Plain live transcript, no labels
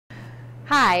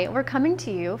Hi, we're coming to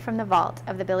you from the vault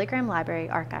of the Billy Graham Library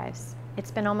Archives.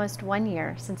 It's been almost 1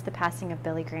 year since the passing of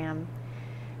Billy Graham.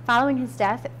 Following his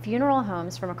death, funeral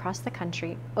homes from across the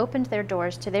country opened their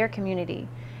doors to their community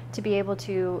to be able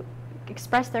to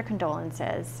express their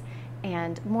condolences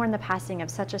and mourn the passing of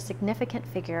such a significant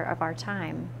figure of our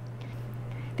time.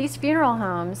 These funeral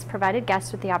homes provided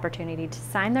guests with the opportunity to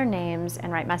sign their names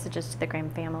and write messages to the Graham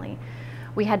family.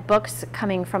 We had books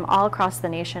coming from all across the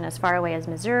nation, as far away as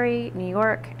Missouri, New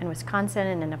York, and Wisconsin,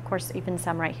 and then of course even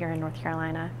some right here in North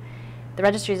Carolina. The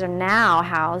registries are now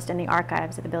housed in the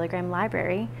archives at the Billy Graham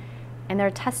Library, and they're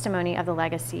a testimony of the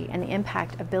legacy and the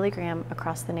impact of Billy Graham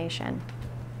across the nation.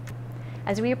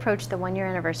 As we approach the 1-year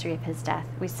anniversary of his death,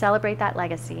 we celebrate that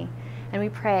legacy, and we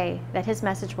pray that his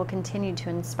message will continue to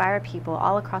inspire people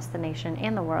all across the nation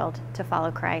and the world to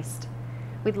follow Christ.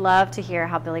 We'd love to hear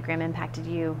how Billy Graham impacted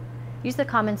you. Use the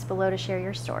comments below to share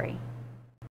your story.